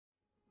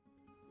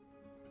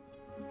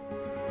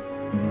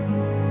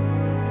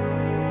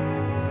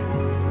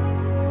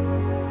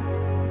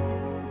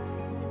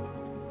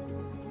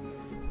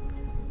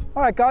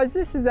All right guys,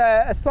 this is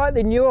a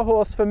slightly newer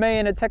horse for me,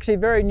 and it's actually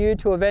very new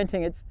to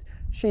eventing.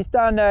 She's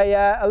done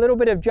a little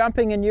bit of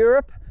jumping in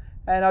Europe,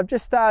 and I've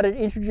just started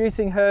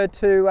introducing her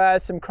to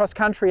some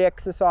cross-country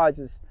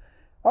exercises.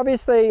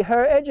 Obviously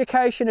her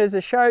education as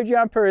a show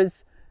jumper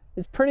is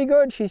pretty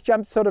good. She's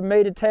jumped sort of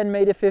meter 10,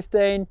 meter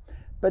 15,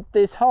 but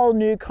this whole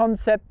new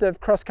concept of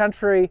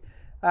cross-country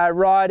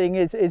riding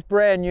is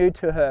brand new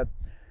to her.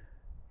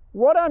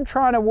 What I'm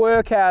trying to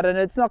work out, and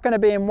it's not going to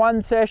be in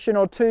one session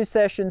or two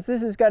sessions,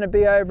 this is going to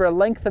be over a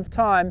length of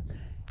time,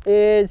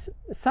 is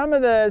some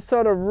of the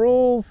sort of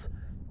rules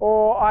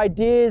or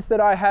ideas that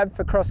I have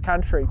for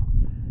cross-country.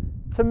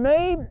 To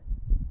me,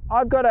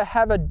 I've got to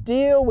have a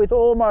deal with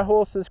all my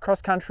horses'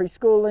 cross-country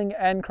schooling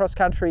and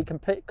cross-country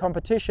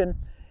competition,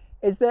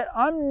 is that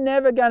I'm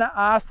never going to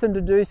ask them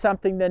to do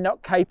something they're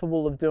not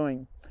capable of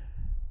doing.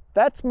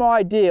 That's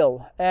my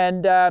deal.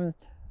 And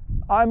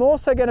I'm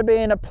also going to be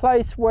in a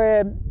place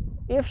where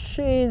if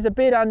she's a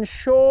bit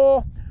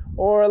unsure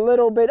or a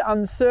little bit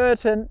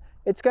uncertain,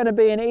 it's going to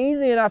be an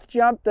easy enough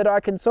jump that I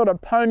can sort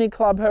of pony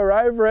club her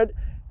over it,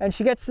 and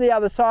she gets to the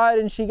other side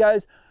and she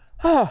goes,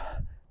 oh,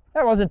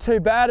 that wasn't too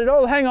bad at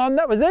all, hang on,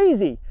 that was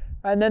easy.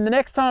 And then the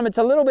next time it's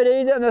a little bit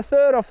easier, and the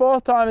third or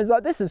fourth time is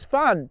like, this is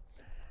fun.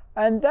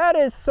 And that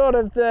is sort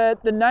of the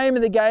name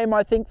of the game,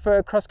 I think,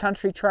 for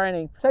cross-country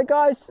training. So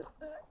guys,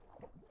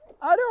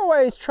 I'd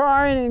always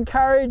try and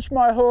encourage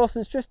my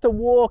horses just to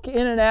walk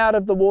in and out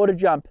of the water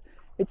jump.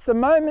 It's the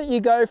moment you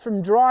go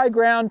from dry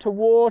ground to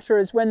water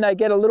is when they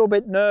get a little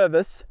bit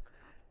nervous.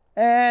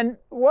 And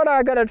what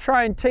I got to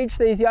try and teach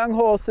these young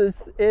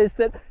horses is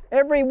that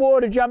every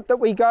water jump that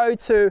we go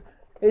to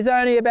is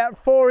only about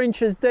 4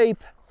 inches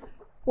deep.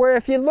 Where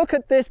if you look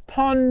at this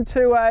pond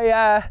to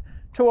a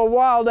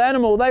wild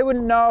animal, they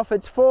wouldn't know if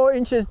it's 4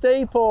 inches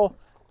deep or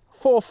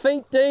 4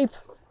 feet deep.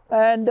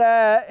 And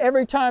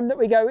every time that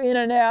we go in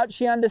and out,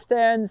 she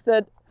understands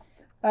that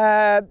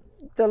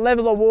the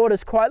level of water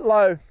is quite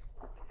low.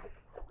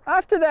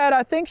 After that,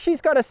 I think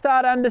she's got to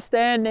start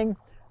understanding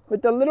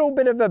with a little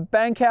bit of a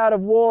bank out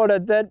of water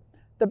that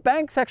the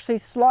bank's actually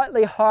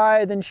slightly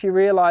higher than she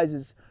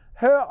realizes.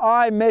 Her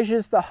eye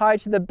measures the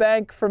height of the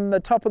bank from the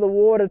top of the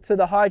water to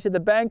the height of the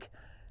bank.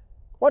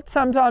 What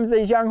sometimes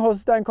these young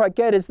horses don't quite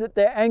get is that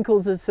their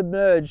ankles are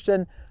submerged,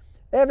 and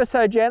ever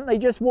so gently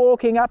just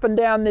walking up and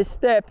down this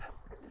step,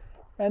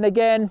 and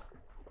again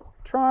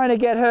trying to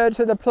get her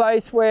to the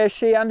place where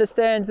she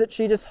understands that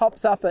she just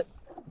hops up it.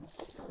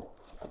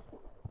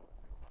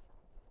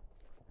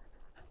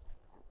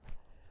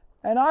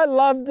 And I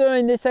love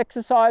doing this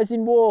exercise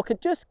in walk. It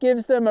just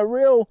gives them a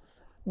real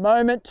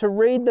moment to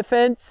read the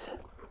fence,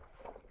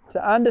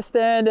 to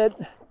understand it,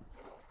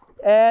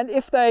 and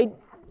if they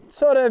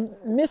sort of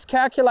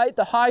miscalculate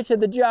the height of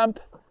the jump,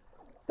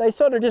 they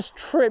sort of just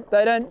trip.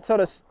 They don't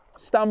sort of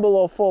stumble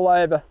or fall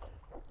over.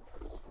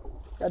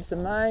 Grab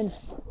some mane.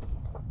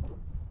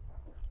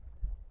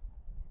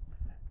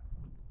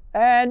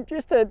 And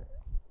just to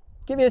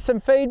give you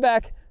some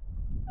feedback,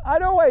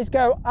 I'd always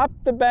go up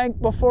the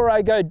bank before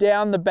I go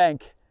down the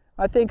bank.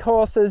 I think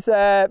horses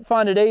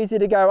find it easy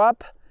to go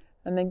up,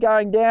 and then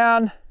going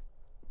down,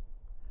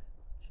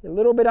 she's a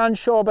little bit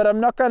unsure, but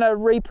I'm not going to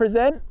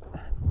represent.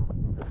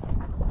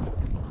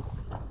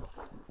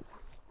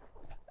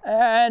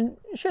 And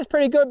she's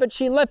pretty good, but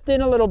she leapt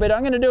in a little bit.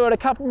 I'm going to do it a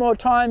couple more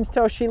times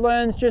till she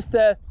learns just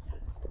to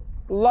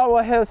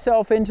lower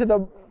herself into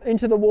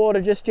the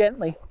water just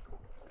gently.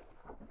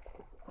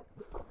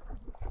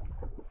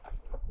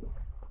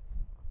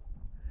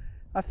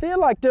 I feel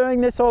like doing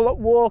this all at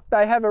walk,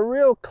 they have a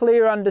real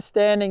clear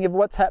understanding of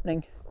what's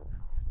happening.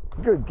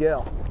 Good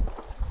girl.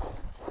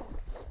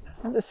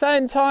 At the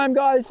same time,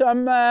 guys,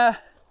 I'm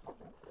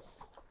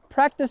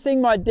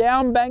practicing my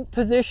down bank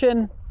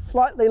position,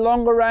 slightly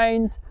longer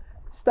reins,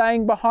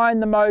 staying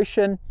behind the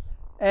motion,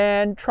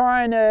 and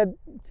trying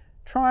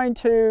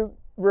to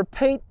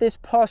repeat this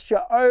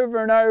posture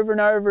over and over and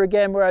over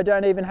again where I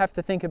don't even have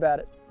to think about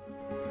it.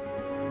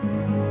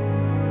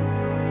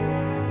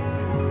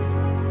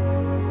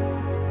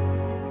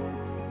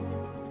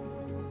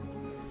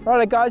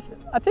 Right guys,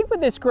 I think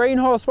with this green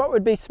horse what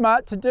would be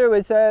smart to do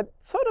is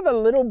sort of a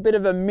little bit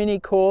of a mini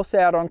course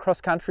out on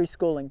cross-country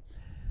schooling.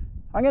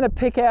 I'm going to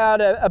pick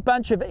out a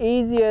bunch of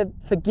easier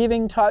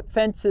forgiving type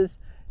fences,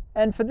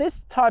 and for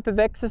this type of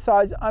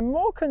exercise I'm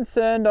more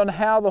concerned on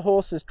how the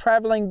horse is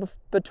traveling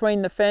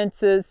between the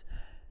fences,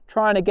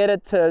 trying to get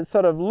it to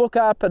sort of look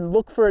up and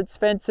look for its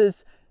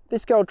fences.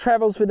 This girl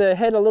travels with her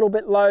head a little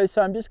bit low,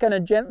 so I'm just going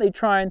to gently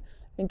try and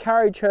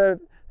encourage her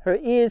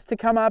ears to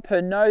come up,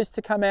 her nose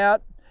to come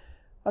out.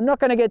 I'm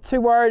not going to get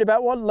too worried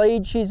about what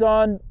lead she's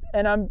on,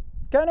 and I'm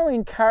going to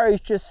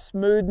encourage just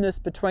smoothness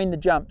between the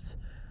jumps.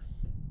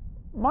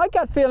 My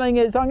gut feeling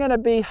is I'm going to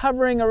be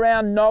hovering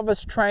around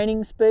novice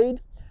training speed,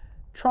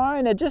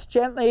 trying to just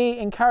gently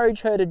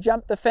encourage her to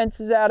jump the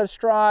fences out of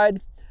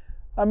stride.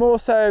 I'm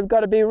also got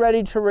to be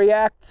ready to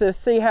react to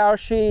see how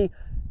she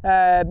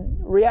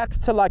reacts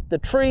to like the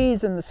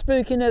trees and the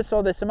spookiness,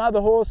 or there's some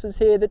other horses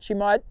here that she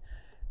might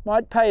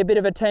pay a bit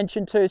of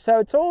attention to. So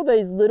it's all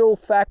these little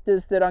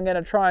factors that I'm going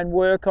to try and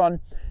work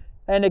on.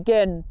 And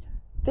again,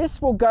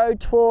 this will go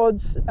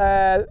towards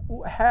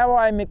how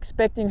I'm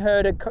expecting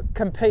her to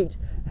compete.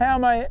 How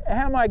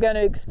am I going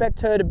to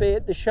expect her to be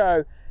at the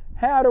show?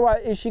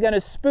 Is she going to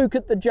spook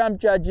at the jump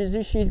judges?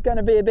 Is she going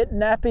to be a bit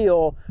nappy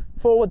or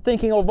forward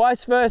thinking, or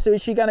vice versa?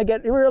 Is she going to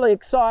get really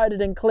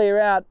excited and clear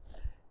out?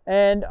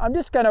 And I'm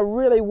just going to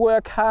really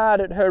work hard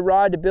at her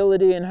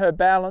rideability and her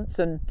balance,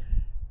 and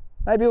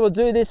maybe we'll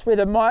do this with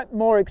a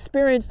more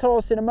experienced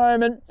horse in a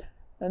moment,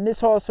 and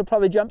this horse will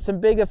probably jump some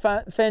bigger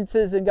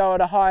fences and go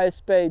at a higher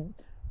speed.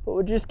 But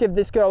we'll just give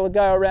this girl a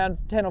go around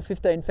 10 or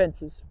 15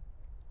 fences.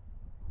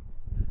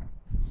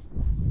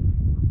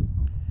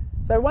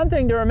 So one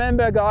thing to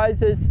remember,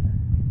 guys, is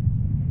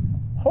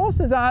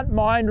horses aren't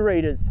mind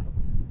readers.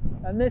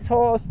 And this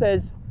horse,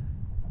 there's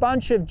a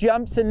bunch of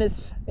jumps in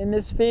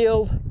this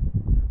field,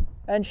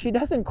 and she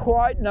doesn't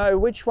quite know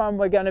which one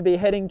we're going to be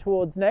heading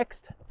towards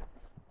next.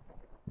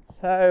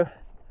 So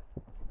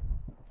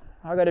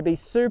I've got to be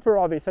super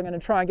obvious. I'm going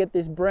to try and get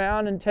this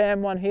brown and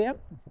tan one here.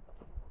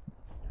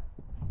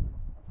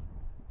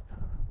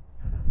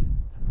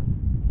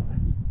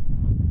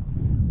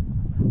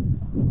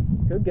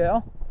 Good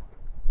girl.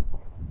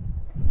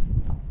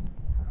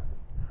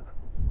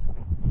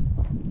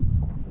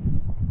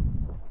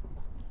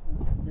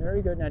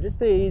 Very good. Now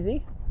just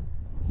easy.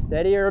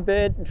 Steady her a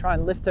bit and try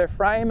and lift her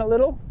frame a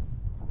little.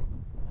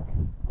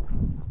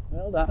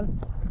 Well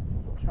done.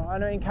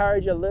 Trying to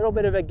encourage a little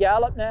bit of a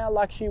gallop now,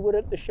 like she would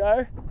at the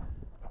show.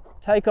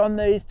 Take on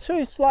these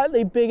two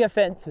slightly bigger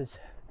fences.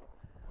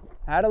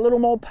 Add a little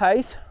more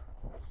pace.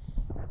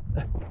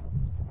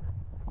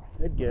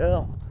 Good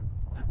girl.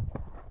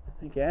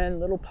 Again,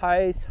 little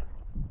pace.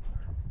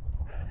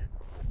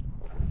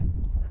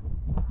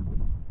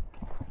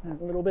 And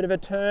a little bit of a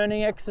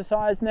turning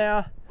exercise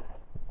now.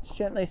 Just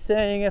gently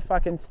seeing if I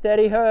can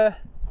steady her.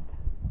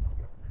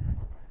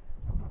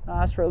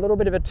 Ask for a little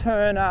bit of a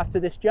turn after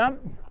this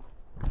jump.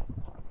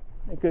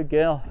 A good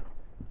girl.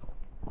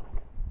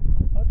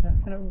 Not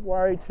going to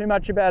worry too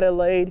much about her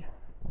lead.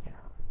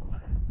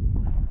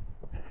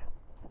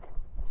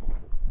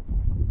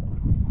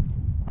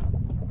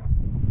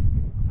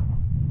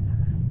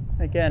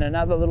 Again,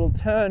 another little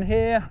turn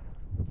here.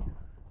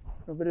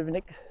 A little bit of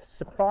a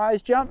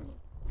surprise jump.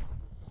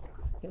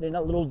 Get in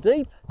a little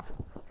deep.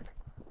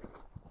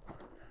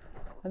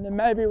 And then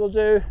maybe we'll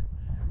do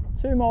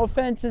 2 more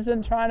fences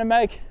and trying to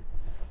make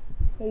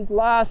these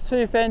last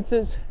 2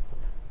 fences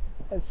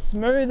as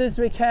smooth as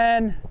we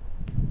can.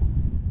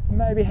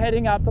 Maybe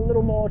heading up a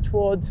little more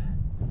towards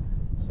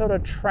sort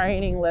of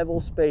training level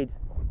speed.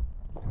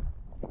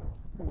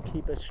 And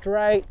keep her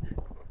straight,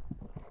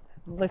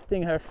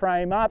 lifting her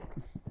frame up.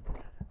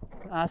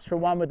 Ask for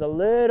one with a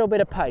little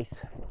bit of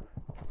pace.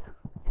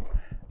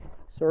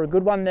 Saw a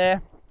good one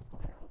there.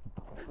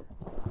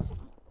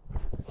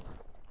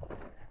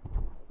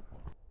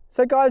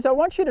 So guys, I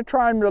want you to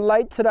try and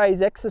relate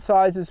today's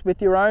exercises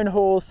with your own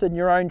horse and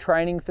your own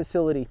training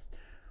facility.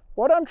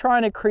 What I'm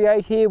trying to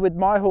create here with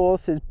my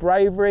horse is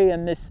bravery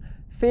and this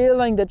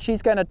feeling that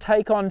she's going to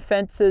take on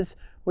fences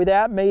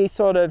without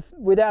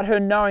her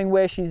knowing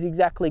where she's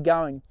exactly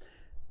going.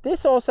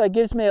 This also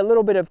gives me a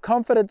little bit of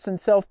confidence and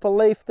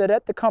self-belief that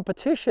at the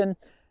competition,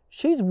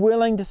 she's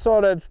willing to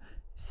sort of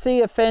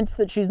see a fence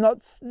that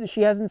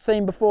she hasn't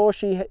seen before,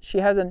 she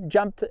hasn't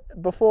jumped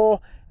before,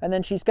 and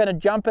then she's going to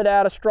jump it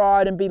out of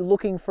stride and be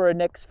looking for a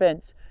next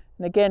fence.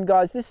 And again,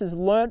 guys, this is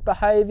learnt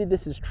behavior,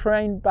 this is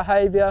trained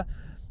behavior,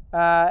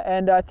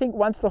 and I think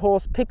once the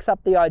horse picks up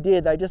the idea,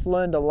 they just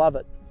learn to love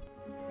it.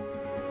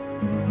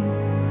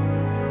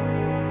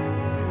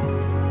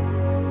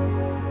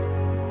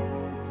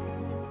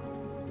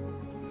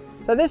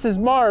 So this is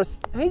Morris.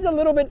 He's a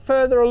little bit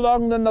further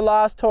along than the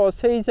last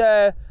horse. He's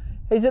at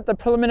the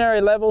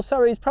preliminary level,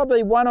 so he's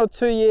probably 1 or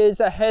 2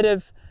 years ahead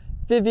of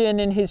Vivian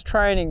in his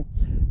training.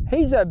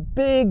 He's a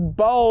big,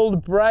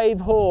 bold, brave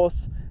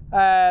horse.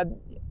 I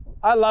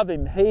love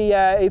him.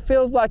 He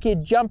feels like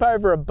he'd jump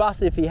over a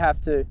bus if he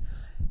had to.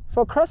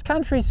 For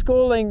cross-country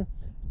schooling,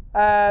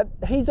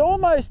 he's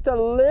almost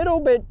a little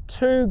bit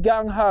too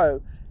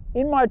gung-ho.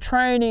 In my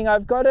training,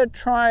 I've got to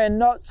try and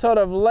not sort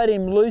of let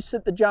him loose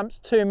at the jumps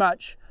too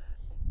much.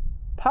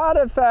 Part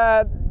of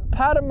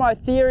my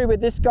theory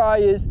with this guy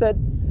is that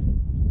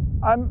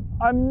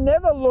I'm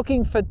never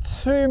looking for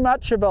too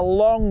much of a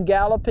long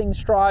galloping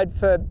stride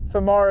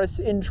for Morris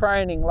in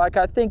training. Like,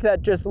 I think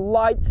that just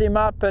lights him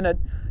up and it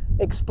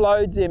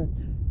explodes him.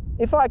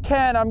 If I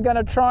can, I'm going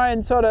to try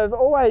and sort of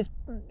always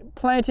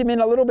plant him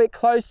in a little bit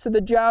close to the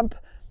jump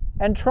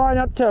and try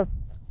not to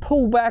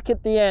pull back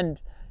at the end.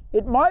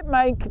 It might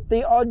make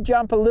the odd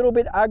jump a little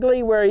bit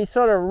ugly where he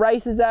sort of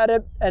races at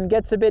it and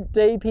gets a bit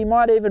deep. He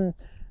might even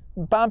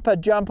bump a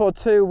jump or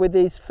two with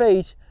his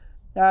feet.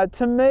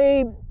 To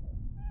me,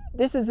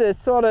 this is a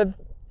sort of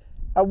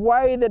a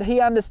way that he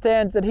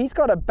understands that he's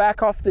got to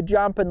back off the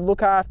jump and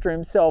look after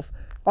himself.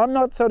 I'm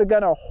not sort of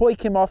going to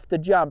hoik him off the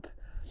jump.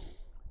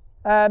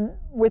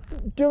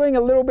 With doing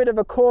a little bit of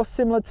a course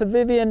similar to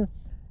Vivian,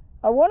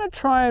 I want to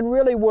try and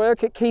really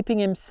work at keeping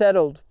him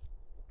settled.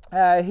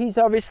 He's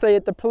obviously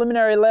at the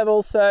preliminary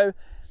level, so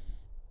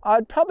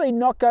I'd probably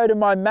not go to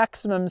my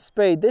maximum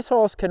speed. This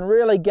horse can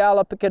really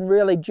gallop, it can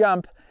really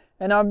jump,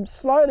 and I'm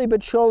slowly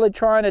but surely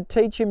trying to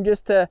teach him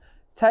just to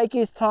take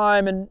his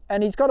time,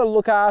 and he's got to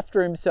look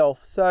after himself.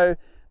 So,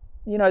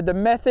 you know, the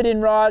method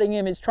in riding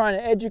him is trying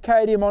to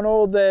educate him on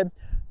all the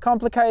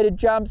complicated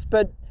jumps,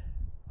 but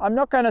I'm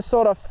not going to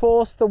sort of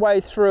force the way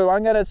through.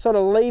 I'm going to sort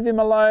of leave him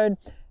alone,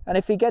 and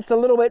if he gets a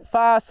little bit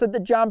fast at the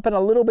jump and a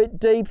little bit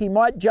deep, he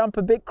might jump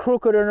a bit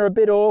crooked or a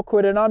bit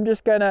awkward, and I'm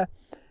just going to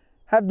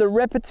have the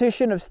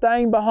repetition of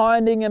staying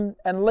behind him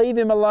and leave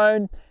him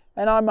alone.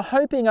 And I'm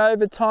hoping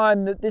over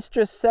time that this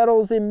just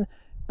settles him,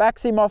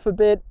 backs him off a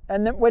bit,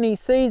 and that when he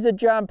sees a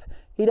jump,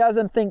 he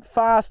doesn't think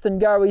fast and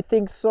go, he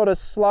thinks sort of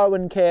slow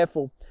and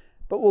careful.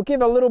 But we'll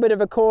give a little bit of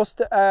a course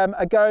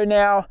a go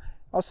now.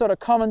 I'll sort of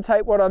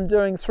commentate what I'm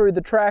doing through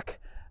the track,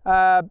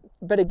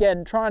 but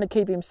again, trying to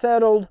keep him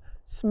settled,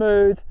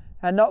 smooth,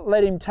 and not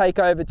let him take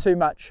over too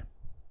much.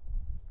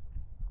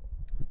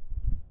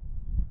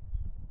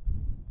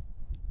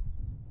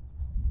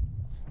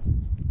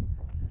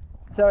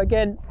 So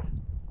again,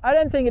 I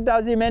don't think it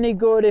does him any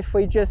good if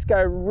we just go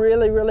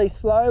really, really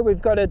slow.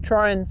 We've got to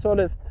try and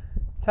sort of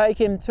take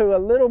him to a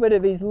little bit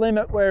of his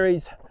limit where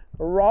he's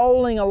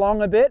rolling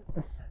along a bit.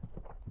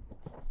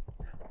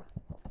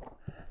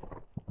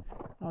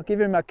 I'll give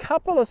him a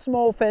couple of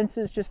small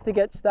fences just to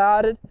get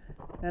started.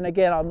 And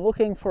again, I'm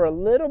looking for a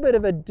little bit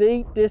of a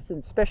deep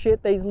distance, especially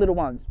at these little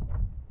ones.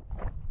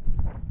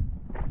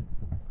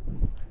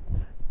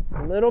 It's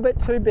a little bit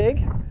too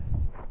big.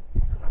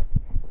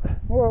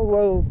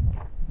 Whoa.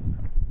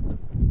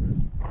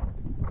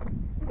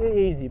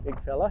 Easy,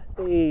 big fella,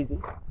 easy.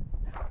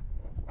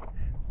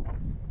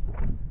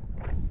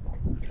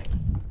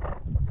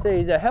 See,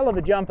 he's a hell of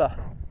a jumper.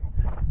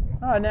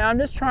 All right, now I'm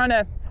just trying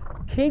to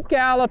keep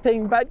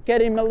galloping, but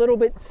get him a little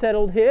bit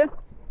settled here.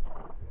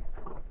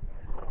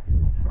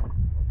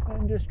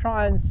 And just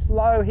try and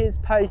slow his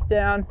pace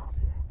down.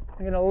 I'm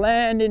going to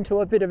land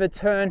into a bit of a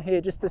turn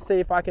here just to see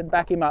if I can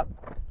back him up.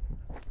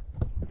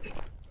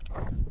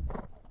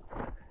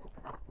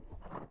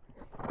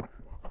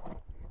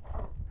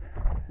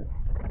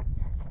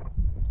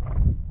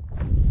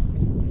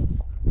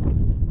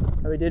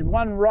 We did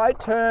one right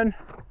turn,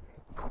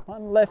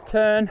 one left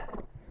turn.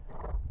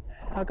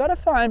 I've got to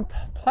find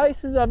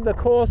places of the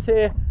course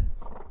here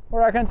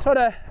where I can sort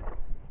of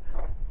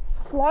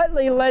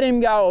slightly let him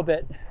go a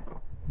bit.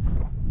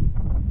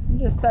 And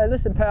just say,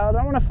 listen pal, I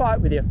don't want to fight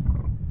with you.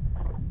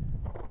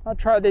 I'll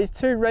try these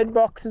two red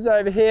boxes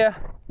over here.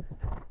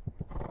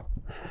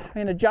 I'm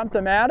going to jump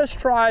them out of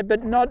stride,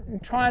 but not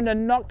trying to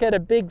not get a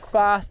big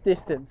fast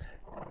distance.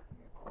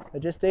 So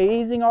just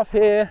easing off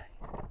here.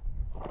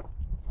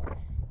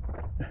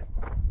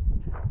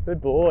 Good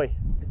boy.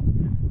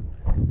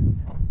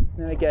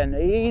 And again,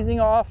 easing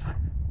off.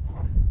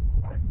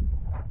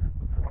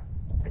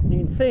 You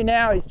can see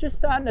now he's just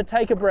starting to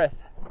take a breath.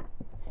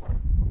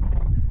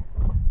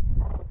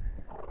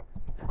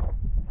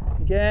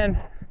 Again,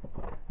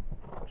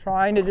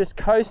 trying to just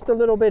coast a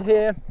little bit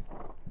here.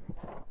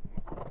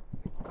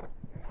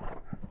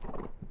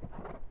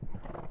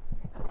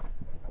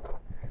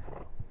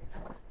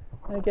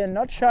 And again,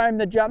 not show him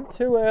the jump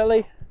too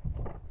early.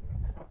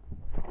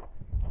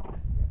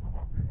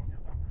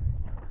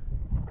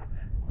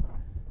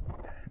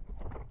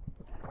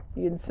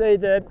 You can see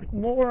that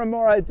more and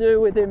more I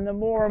do with him, the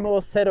more and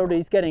more settled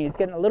he's getting. He's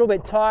getting a little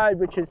bit tired,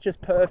 which is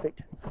just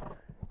perfect.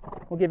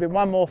 We'll give him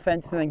one more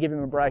fence and then give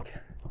him a break.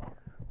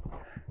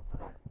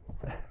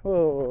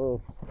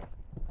 Whoa.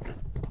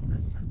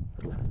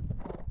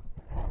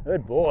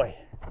 Good boy.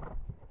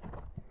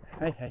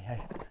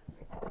 Hey.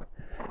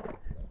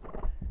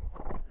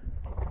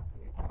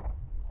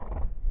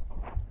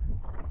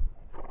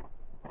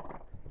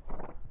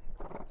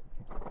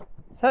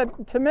 So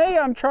to me,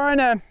 I'm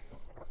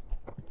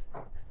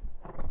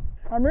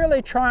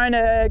really trying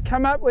to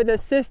come up with a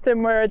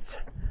system where it's,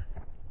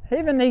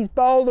 even he's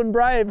bold and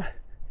brave,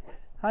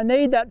 I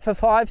need that for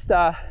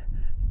 5-star.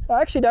 So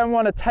I actually don't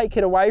want to take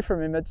it away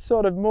from him. It's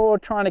sort of more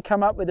trying to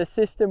come up with a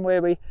system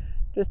where we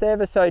just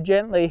ever so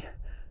gently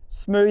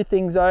smooth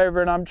things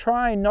over, and I'm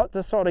trying not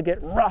to sort of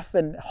get rough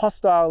and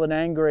hostile and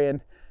angry,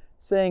 and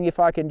seeing if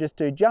I can just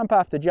do jump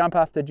after jump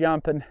after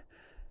jump, and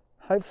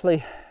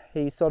hopefully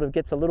he sort of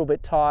gets a little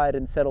bit tired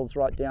and settles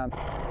right down.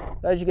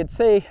 As you can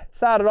see, it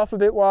started off a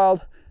bit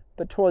wild,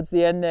 but towards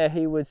the end there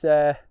he was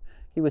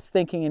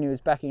thinking and he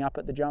was backing up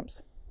at the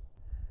jumps.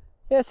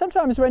 Yeah,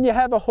 sometimes when you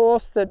have a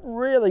horse that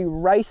really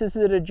races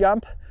at a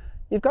jump,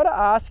 you've got to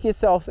ask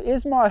yourself,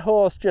 is my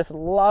horse just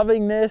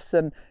loving this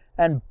and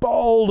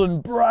bold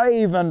and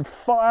brave and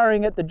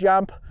firing at the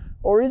jump,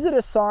 or is it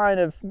a sign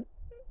of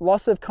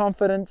loss of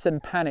confidence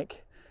and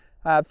panic?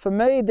 For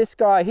me, this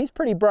guy, he's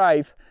pretty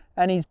brave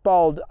and he's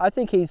bold. I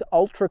think he's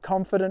ultra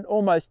confident,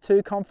 almost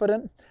too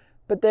confident.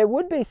 But there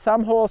would be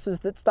some horses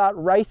that start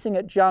racing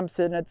at jumps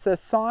and it's a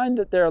sign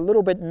that they're a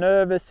little bit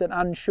nervous and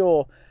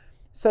unsure.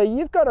 So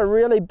you've got to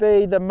really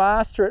be the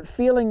master at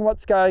feeling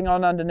what's going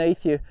on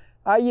underneath you.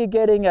 Are you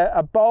getting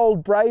a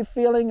bold, brave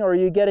feeling, or are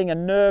you getting a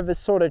nervous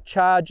sort of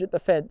charge at the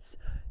fence?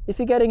 if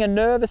you're getting a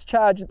nervous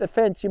charge at the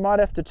fence, you might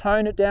have to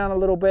tone it down a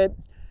little bit,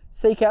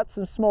 seek out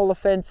some smaller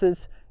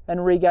fences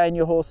and regain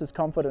your horse's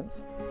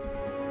confidence.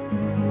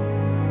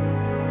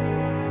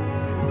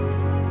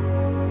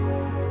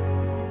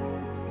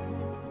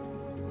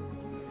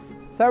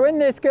 So in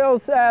this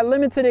girl's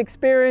limited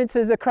experience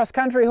as a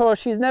cross-country horse,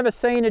 she's never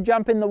seen a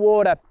jump in the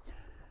water.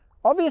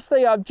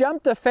 Obviously, I've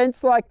jumped a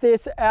fence like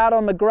this out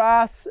on the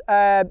grass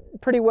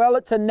pretty well.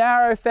 It's a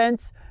narrow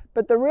fence,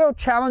 but the real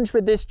challenge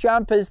with this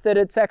jump is that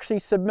it's actually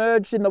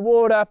submerged in the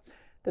water.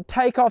 The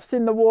takeoff's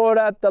in the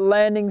water, the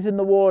landing's in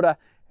the water.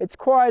 It's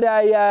quite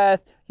a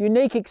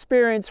unique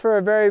experience for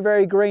a very,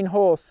 very green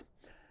horse.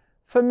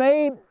 For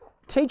me,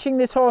 teaching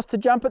this horse to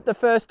jump it the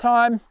first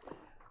time,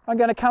 I'm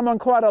going to come on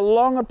quite a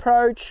long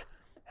approach,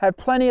 have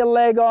plenty of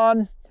leg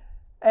on,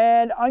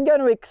 and I'm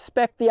going to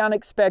expect the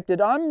unexpected.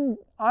 I'm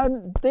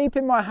deep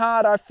in my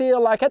heart, I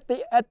feel like at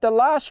the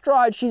last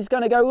stride she's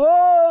going to go,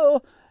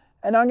 whoa,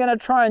 and I'm going to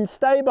try and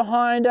stay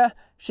behind her.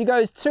 If she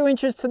goes 2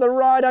 inches to the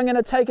right, I'm going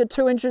to take her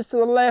 2 inches to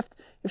the left.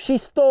 If she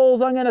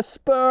stalls, I'm going to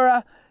spur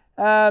her.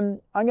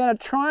 I'm going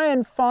to try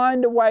and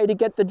find a way to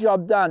get the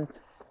job done.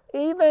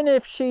 Even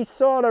if she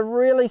sort of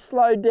really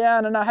slowed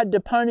down and I had to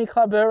pony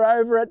club her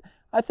over it,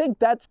 I think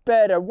that's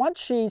better. Once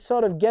she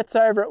sort of gets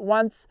over it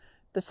once,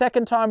 the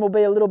second time will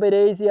be a little bit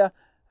easier.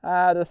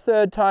 The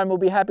third time will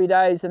be happy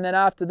days, and then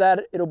after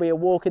that, it'll be a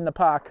walk in the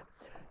park.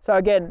 So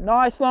again,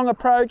 nice long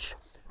approach.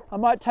 I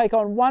might take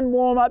on one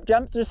warm-up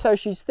jump just so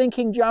she's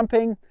thinking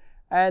jumping,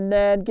 and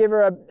then give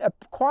her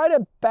quite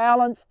a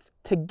balanced,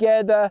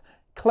 together,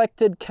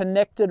 collected,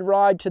 connected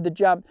ride to the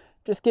jump.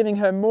 Just giving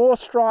her more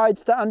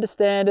strides to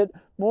understand it,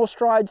 more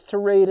strides to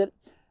read it,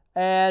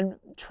 and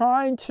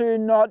trying to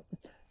not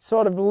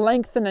sort of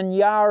lengthen and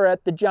yar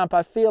at the jump.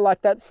 I feel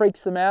like that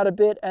freaks them out a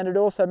bit, and it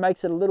also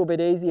makes it a little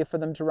bit easier for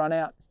them to run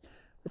out.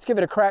 Let's give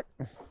it a crack.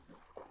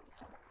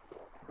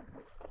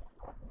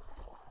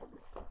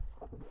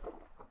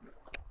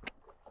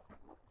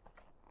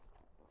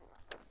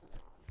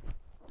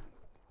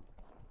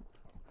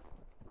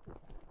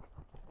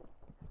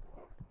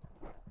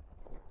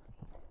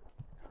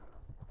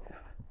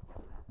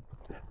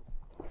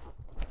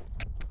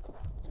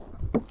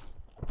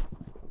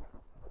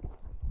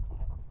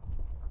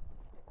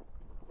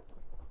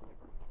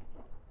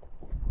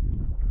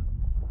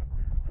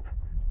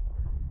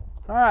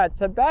 All right,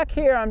 so back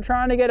here, I'm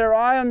trying to get her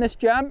eye on this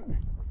jump. I'm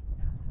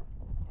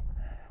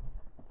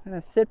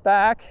gonna sit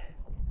back,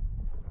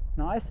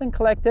 nice and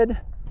collected.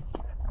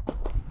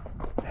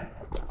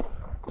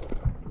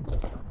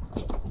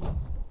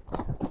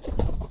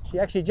 She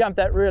actually jumped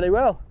that really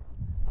well.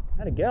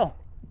 That a girl.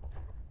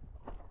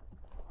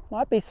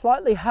 Might be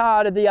slightly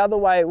harder the other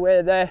way,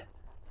 where the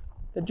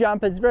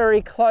jump is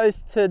very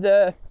close to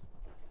the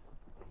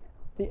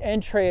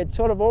entry. It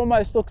sort of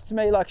almost looks to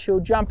me like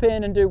she'll jump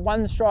in and do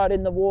one stride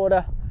in the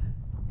water,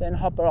 then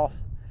hop it off.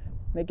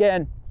 And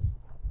again,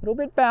 a little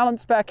bit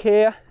balanced back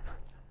here,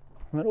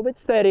 a little bit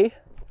steady.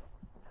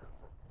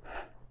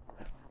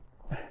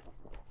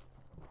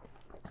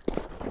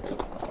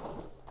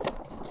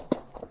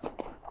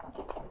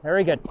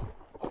 Very good.